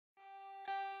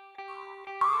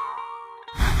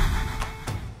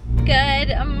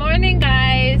Good morning,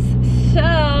 guys.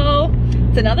 So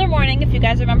it's another morning. If you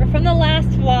guys remember from the last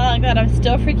vlog that I'm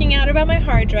still freaking out about my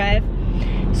hard drive.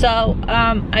 So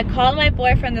I called my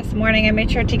boyfriend this morning. I made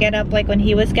sure to get up like when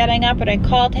he was getting up, but I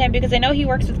called him because I know he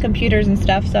works with computers and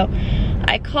stuff. So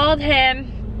I called him,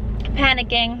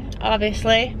 panicking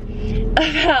obviously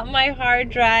about my hard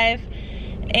drive,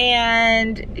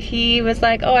 and he was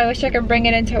like, oh, I wish I could bring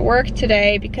it into work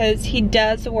today, because he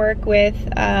does work with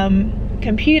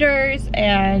computers,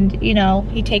 and you know,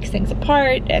 he takes things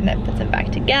apart and then puts them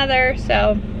back together.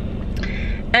 So,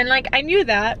 and like, I knew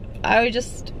that. I was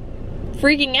just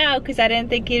freaking out because I didn't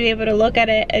think he'd be able to look at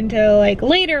it until like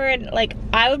later, and like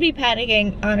I would be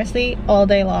panicking honestly all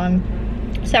day long.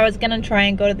 So I was gonna try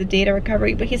and go to the data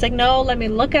recovery, but he's like, no, let me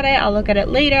look at it. I'll look at it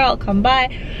later. I'll come by.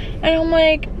 And I'm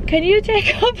like, can you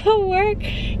take up the work?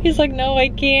 He's like, no, I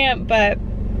can't, but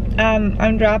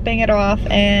I'm dropping it off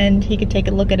and he could take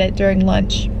a look at it during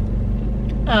lunch.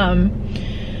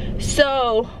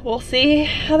 So we'll see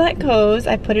how that goes.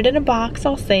 I put it in a box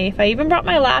all safe. I even brought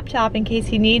my laptop in case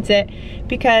he needs it,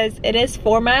 because it is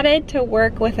formatted to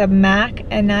work with a Mac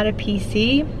and not a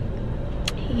PC.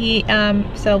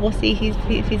 So we'll see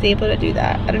if he's able to do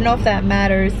that. I don't know if that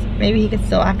matters. Maybe he can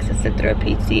still access it through a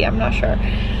PC, I'm not sure.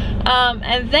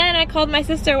 And then I called my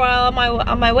sister while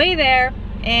on my way there,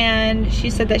 and she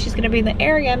said that she's gonna be in the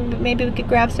area, and maybe we could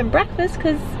grab some breakfast,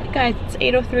 because guys, it's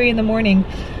 8:03 in the morning.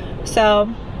 So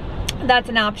that's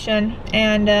an option.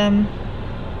 And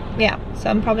yeah, so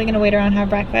I'm probably gonna wait around and have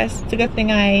breakfast. It's a good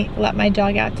thing I let my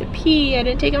dog out to pee. I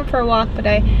didn't take him for a walk, but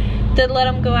I did let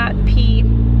him go out and pee.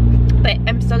 But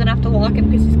I'm still gonna have to walk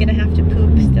him because he's gonna have to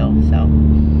poop still. So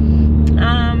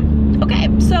okay,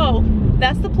 so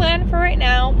that's the plan for right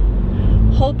now.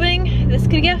 Hoping this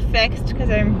could get fixed, because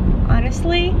I'm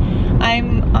honestly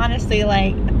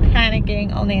like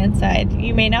panicking on the inside.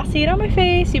 You may not see it on my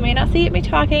face, you may not see it me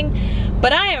talking,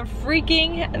 but I am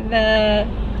freaking the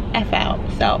F out.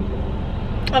 So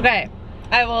okay,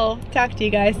 I will talk to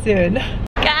you guys soon.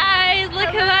 Guys, look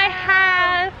who I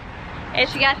have.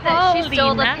 It's she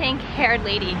stole the pink-haired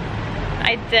lady.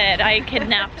 I did. I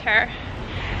kidnapped her.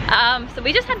 So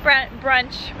we just had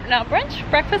breakfast.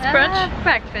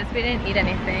 Breakfast. We didn't eat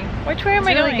anything. Which way am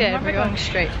I going? Good. We're going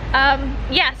straight.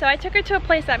 Yeah. So I took her to a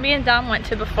place that me and Dom went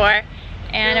to before,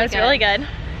 and it was really good.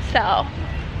 So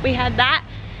we had that.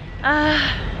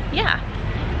 Yeah.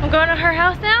 I'm going to her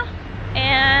house now,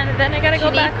 and then I gotta go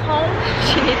back home.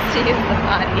 She needs to use the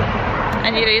potty. I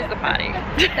need to use the potty.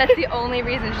 That's the only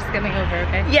reason she's coming over,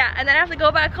 okay? Yeah, and then I have to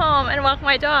go back home and walk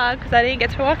my dog, because I didn't get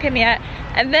to walk him yet,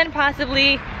 and then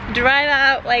possibly drive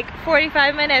out like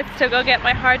 45 minutes to go get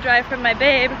my hard drive from my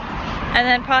babe, and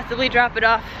then possibly drop it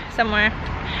off somewhere.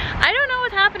 I don't know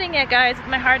what's happening yet, guys, with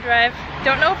my hard drive.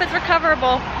 Don't know if it's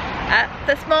recoverable. At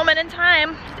this moment in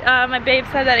time, my babe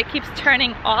said that it keeps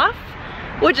turning off,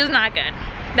 which is not good.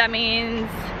 That means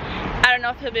I don't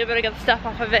know if he'll be able to get the stuff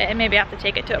off of it, and maybe I have to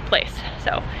take it to a place.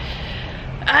 So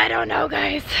I don't know,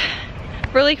 guys.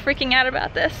 Really freaking out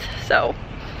about this. So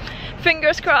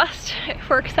fingers crossed it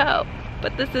works out,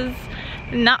 but this is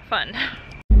not fun.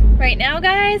 Right now,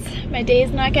 guys, my day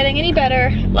is not getting any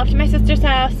better. Left my sister's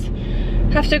house.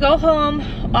 Have to go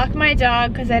home, walk my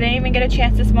dog, because I didn't even get a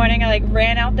chance this morning. I like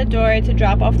ran out the door to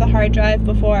drop off the hard drive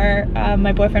before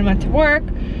my boyfriend went to work.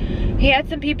 He had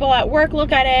some people at work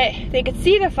look at it. They could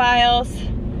see the files,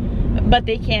 but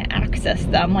they can't access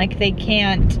them. Like, they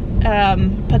can't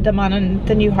put them on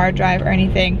the new hard drive or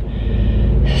anything.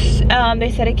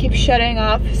 They said it keeps shutting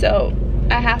off, so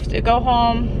I have to go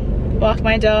home, walk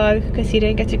my dog, because he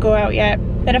didn't get to go out yet.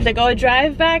 Then I have to go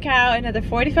drive back out another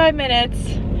 45 minutes,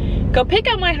 go pick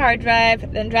up my hard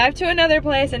drive, then drive to another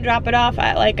place and drop it off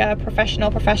at like a professional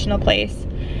place.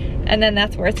 And then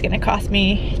that's where it's gonna cost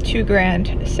me $2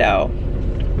 grand. So,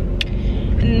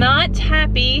 not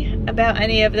happy about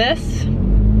any of this.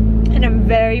 And I'm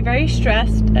very, very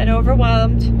stressed and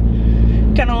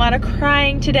overwhelmed. Done a lot of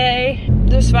crying today.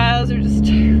 Those files are just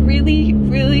really,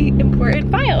 really important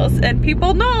files. And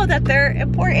people know that they're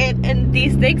important, and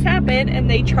these things happen, and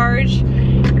they charge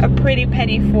a pretty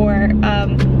penny for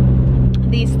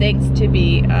these things to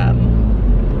be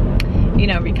you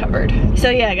know, recovered. So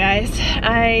yeah, guys,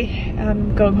 I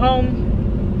am going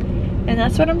home, and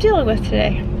that's what I'm dealing with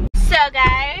today. So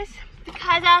guys,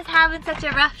 because I was having such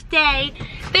a rough day,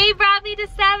 they brought me to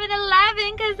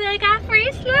 7-Eleven because they got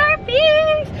free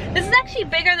Slurpees. This is actually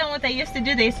bigger than what they used to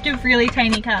do. They used to do really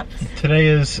tiny cups. Today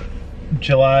is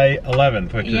July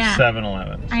 11th, which is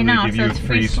 7-Eleven. So I know, they give so you it's a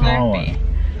free small one.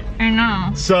 I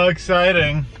know. So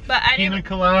exciting. But I Pina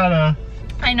colada.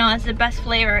 I know, it's the best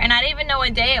flavor. And I didn't even know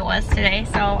what day it was today,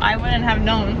 so I wouldn't have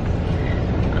known.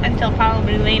 until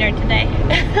probably later today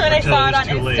when I saw it on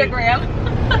Instagram.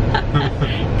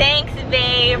 Thanks,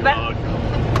 babe.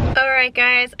 Alright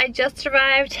guys, I just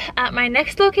arrived at my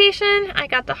next location. I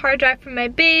got the hard drive from my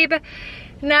babe.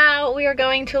 Now we are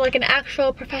going to like an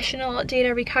actual professional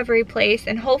data recovery place,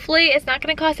 and hopefully it's not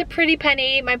going to cost a pretty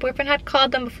penny. My boyfriend had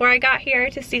called them before I got here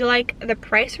to see like the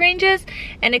price ranges,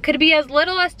 and it could be as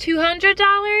little as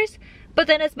 $200, but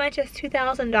then as much as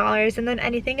 $2,000, and then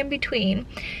anything in between.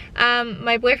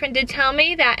 My boyfriend did tell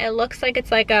me that it looks like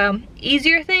it's like a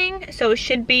easier thing, so it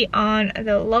should be on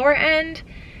the lower end,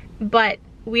 but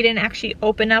we didn't actually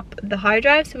open up the hard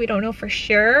drive, so we don't know for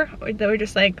sure. We're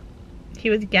just like, he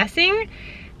was guessing,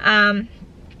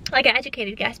 like an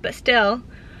educated guess, but still.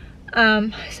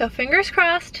 So fingers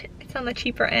crossed it's on the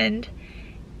cheaper end.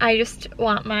 I just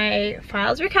want my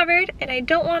files recovered, and I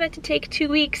don't want it to take 2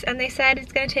 weeks, and they said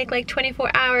it's gonna take like 24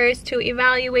 hours to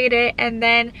evaluate it, and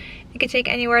then it could take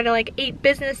anywhere to like 8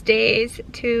 business days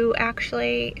to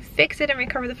actually fix it and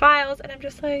recover the files. And I'm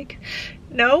just like,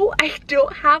 no, I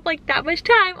don't have like that much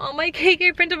time. All my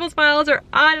KK printables files are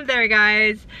on there,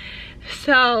 guys.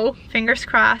 So fingers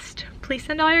crossed. Please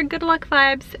send all your good luck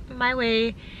vibes my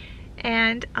way,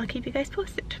 and I'll keep you guys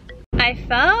posted. I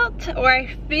felt, or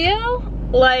I feel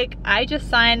like I just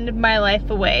signed my life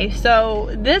away. So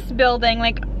this building,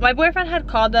 like my boyfriend had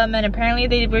called them, and apparently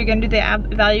they were gonna do the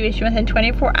evaluation within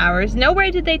 24 hours.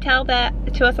 Nowhere did they tell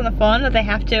that to us on the phone that they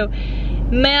have to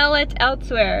mail it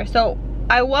elsewhere. So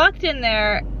I walked in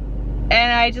there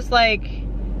and I just like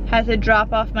had to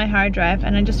drop off my hard drive,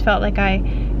 and I just felt like I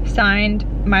signed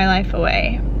my life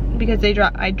away, because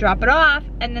I drop it off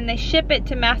and then they ship it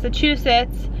to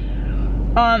Massachusetts,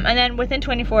 and then within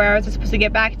 24 hours it's supposed to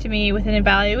get back to me with an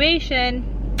evaluation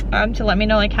to let me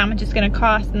know like how much it's gonna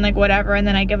cost and like whatever, and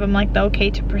then I give them like the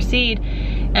okay to proceed.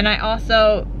 And I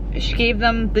also gave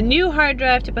them the new hard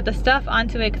drive to put the stuff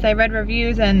onto it, because I read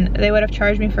reviews and they would have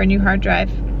charged me for a new hard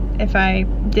drive if I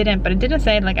didn't, but it didn't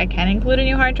say like I can include a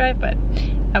new hard drive, but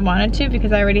I wanted to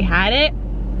because I already had it.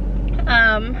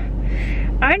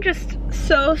 I'm just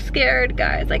so scared,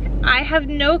 guys. Like, I have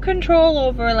no control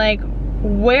over like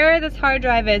where this hard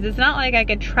drive is. It's not like I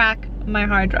could track my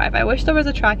hard drive. I wish there was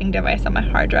a tracking device on my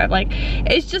hard drive. Like,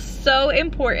 it's just so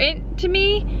important to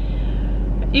me.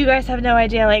 You guys have no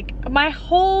idea. Like, my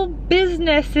whole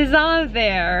business is on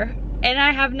there and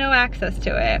I have no access to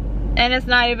it, and it's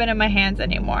not even in my hands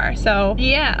anymore. So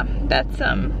yeah, that's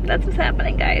what's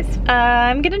happening, guys.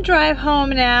 I'm gonna drive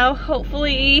home now.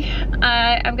 Hopefully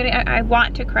I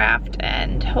want to craft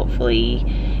and hopefully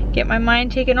get my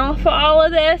mind taken off of all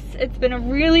of this. It's been a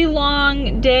really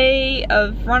long day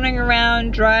of running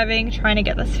around, driving, trying to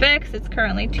get this fixed. It's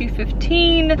currently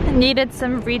 2:15. Needed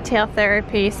some retail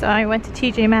therapy, so I went to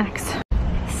TJ Maxx.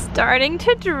 Starting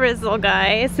to drizzle,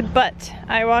 guys, but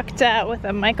I walked out with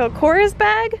a Michael Kors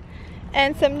bag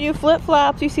and some new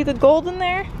flip-flops. You see the gold in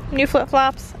there? New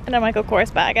flip-flops and a Michael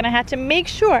Kors bag. And I had to make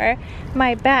sure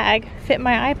my bag fit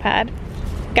my iPad.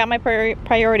 Got my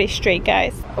priorities straight,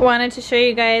 guys. Wanted to show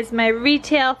you guys my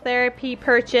retail therapy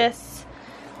purchase.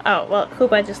 Oh, well,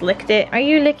 Koopa just licked it. Are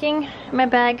you licking my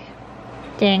bag?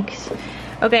 Thanks.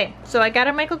 Okay, so I got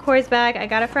a Michael Kors bag. I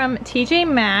got it from TJ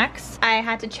Maxx. I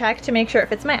had to check to make sure it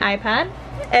fits my iPad,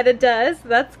 and it does.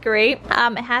 That's great.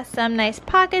 It has some nice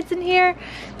pockets in here.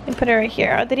 Let me put it right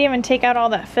here. Oh, they didn't even take out all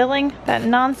that filling, that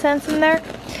nonsense in there.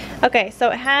 Okay, so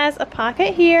it has a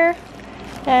pocket here,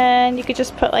 and you could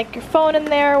just put like your phone in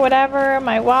there, whatever,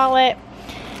 my wallet.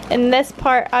 And this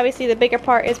part, obviously the bigger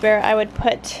part, is where I would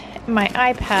put my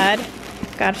iPad.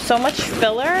 Got so much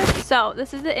filler. So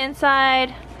this is the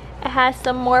inside. It has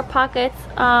some more pockets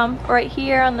right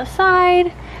here on the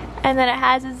side, and then it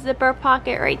has a zipper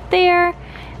pocket right there,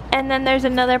 and then there's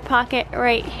another pocket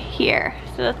right here.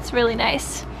 So that's really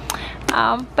nice.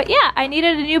 But yeah, I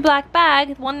needed a new black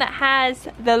bag, one that has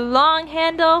the long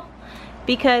handle,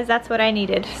 because that's what I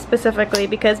needed specifically,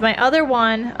 because my other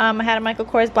one, I had a Michael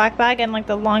Kors black bag, and like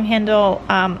the long handle,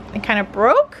 it kind of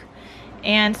broke,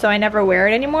 and so I never wear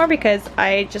it anymore because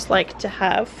I just like to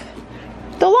have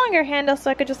the longer handle so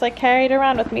I could just like carry it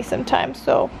around with me sometimes.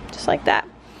 So just like that.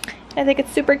 I think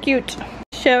it's super cute.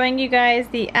 Showing you guys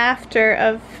the after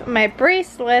of my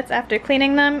bracelets after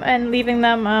cleaning them and leaving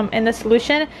them in the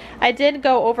solution. I did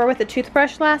go over with a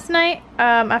toothbrush last night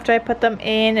after I put them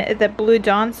in the Blue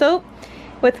Dawn soap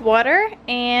with water,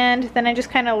 and then I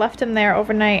just kind of left them there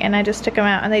overnight, and I just took them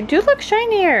out, and they do look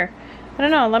shinier. I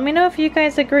don't know, let me know if you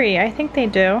guys agree. I think they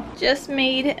do. Just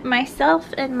made myself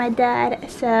and my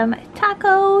dad some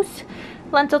tacos.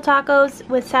 Lentil tacos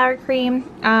with sour cream,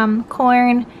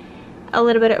 corn, a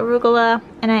little bit of arugula,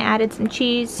 and I added some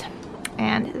cheese,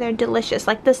 and they're delicious.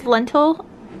 Like, this lentil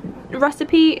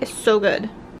recipe is so good.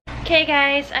 Okay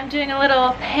guys, I'm doing a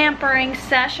little pampering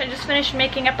sesh. I just finished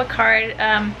making up a card,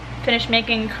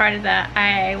 that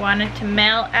I wanted to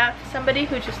mail out to somebody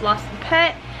who just lost a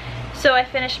pet. So I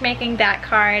finished making that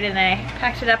card and I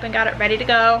packed it up and got it ready to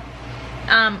go.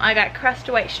 I got crushed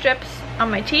white strips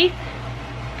on my teeth,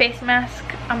 face mask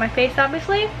on my face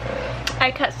obviously.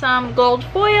 I cut some gold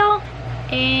foil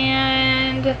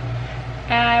and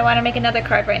I want to make another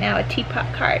card right now, a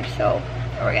teapot card, so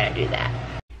we're gonna do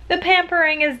that. The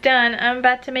pampering is done. I'm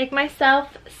about to make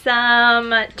myself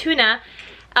some tuna.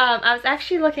 I was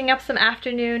actually looking up some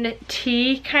afternoon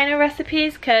tea kind of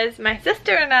recipes because my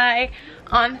sister and I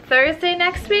on Thursday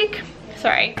next week,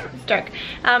 sorry, it's dark.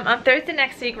 On Thursday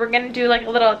next week, we're gonna do like a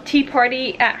little tea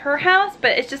party at her house,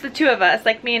 but it's just the two of us,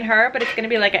 like me and her, but it's gonna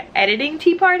be like an editing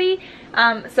tea party.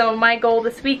 So my goal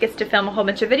this week is to film a whole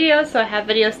bunch of videos, so I have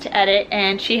videos to edit,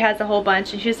 and she has a whole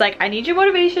bunch, and she's like, I need your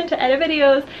motivation to edit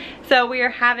videos. So we are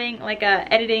having like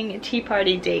a editing tea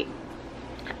party date.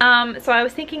 So I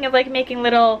was thinking of like making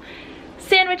little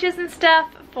sandwiches and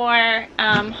stuff for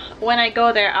when I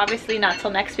go there. Obviously not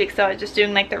till next week, so I was just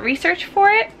doing like the research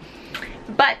for it.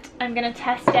 But I'm gonna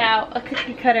test out a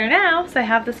cookie cutter now. So I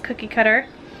have this cookie cutter.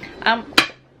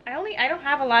 I don't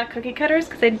have a lot of cookie cutters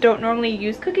because I don't normally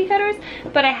use cookie cutters,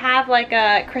 but I have like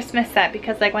a Christmas set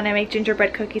because like when I make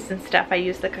gingerbread cookies and stuff, I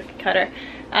use the cookie cutter.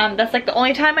 That's like the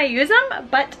only time I use them,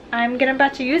 but I'm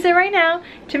about to use it right now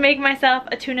to make myself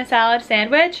a tuna salad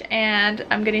sandwich, and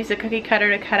I'm gonna use the cookie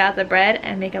cutter to cut out the bread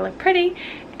and make it look pretty,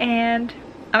 and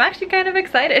I'm actually kind of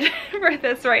excited for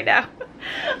this right now.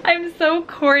 I'm so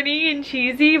corny and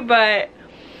cheesy, but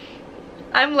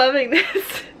I'm loving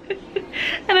this.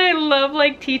 And I love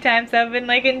like tea time, so I've been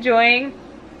like enjoying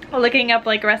looking up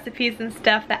like recipes and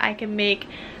stuff that I can make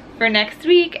for next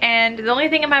week, and the only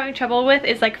thing I'm having trouble with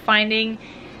is like finding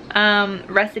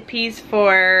recipes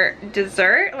for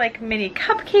dessert, like mini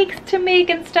cupcakes to make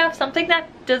and stuff, something that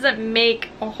doesn't make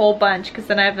a whole bunch because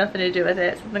then I have nothing to do with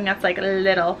it, something that's like a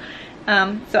little,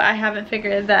 so I haven't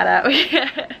figured that out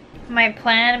yet. My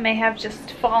plan may have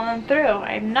just fallen through.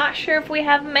 I'm not sure if we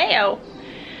have mayo.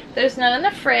 There's none in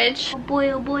the fridge. Oh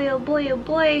boy, oh boy, oh boy, oh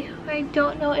boy. I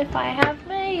don't know if I have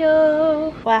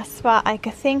mayo. Last spot I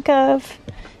could think of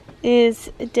is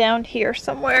down here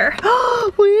somewhere.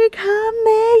 Oh, we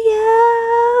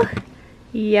got mayo.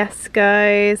 Yes,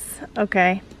 guys.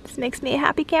 Okay, this makes me a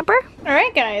happy camper. All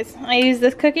right, guys. I used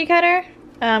this cookie cutter,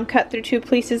 cut through 2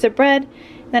 pieces of bread.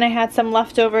 Then I had some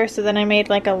leftover, so then I made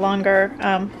like a longer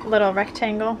little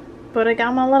rectangle. But I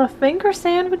got my little finger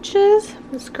sandwiches.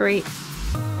 It's great.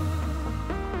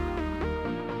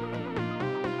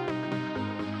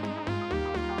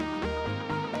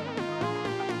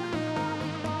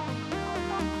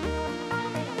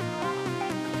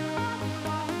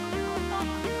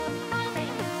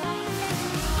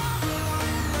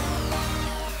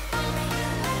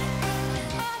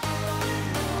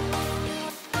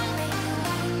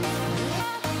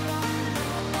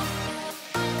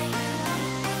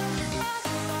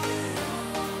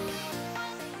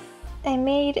 I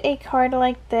made a card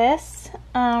like this.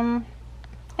 I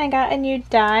got a new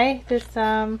die, this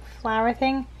flower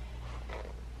thing.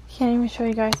 Can't even show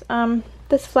you guys.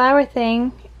 This flower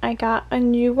thing, I got a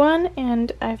new one,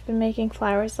 and I've been making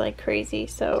flowers like crazy,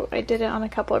 so I did it on a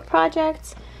couple of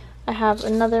projects. I have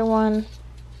another one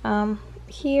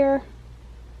here.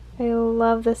 I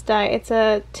love this die. It's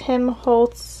a Tim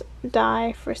Holtz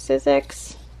die for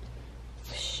Sizzix.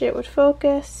 Shit would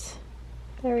focus.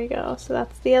 There we go. So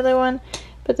that's the other one.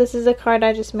 But this is a card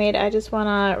I just made. I just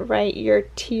want to write your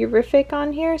terrific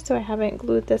on here. So I haven't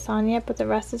glued this on yet, but the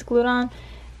rest is glued on.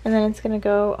 And then it's going to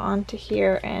go onto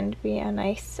here and be a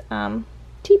nice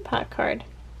teapot card.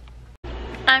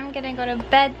 I'm going to go to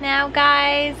bed now,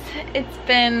 guys. It's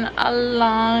been a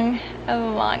long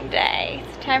day.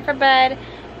 It's time for bed.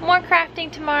 More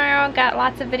crafting tomorrow. Got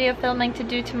lots of video filming to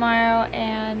do tomorrow,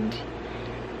 and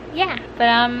yeah, but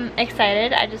I'm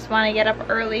excited. I just want to get up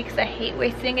early because I hate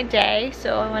wasting a day,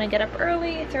 so I want to get up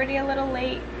early. It's already a little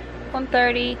late,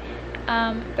 1:30,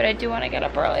 but I do want to get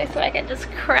up early so I can just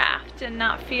craft and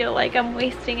not feel like I'm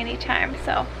wasting any time.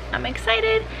 So I'm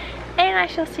excited, and I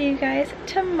shall see you guys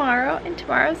tomorrow in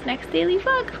tomorrow's next daily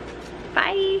vlog.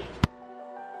 Bye!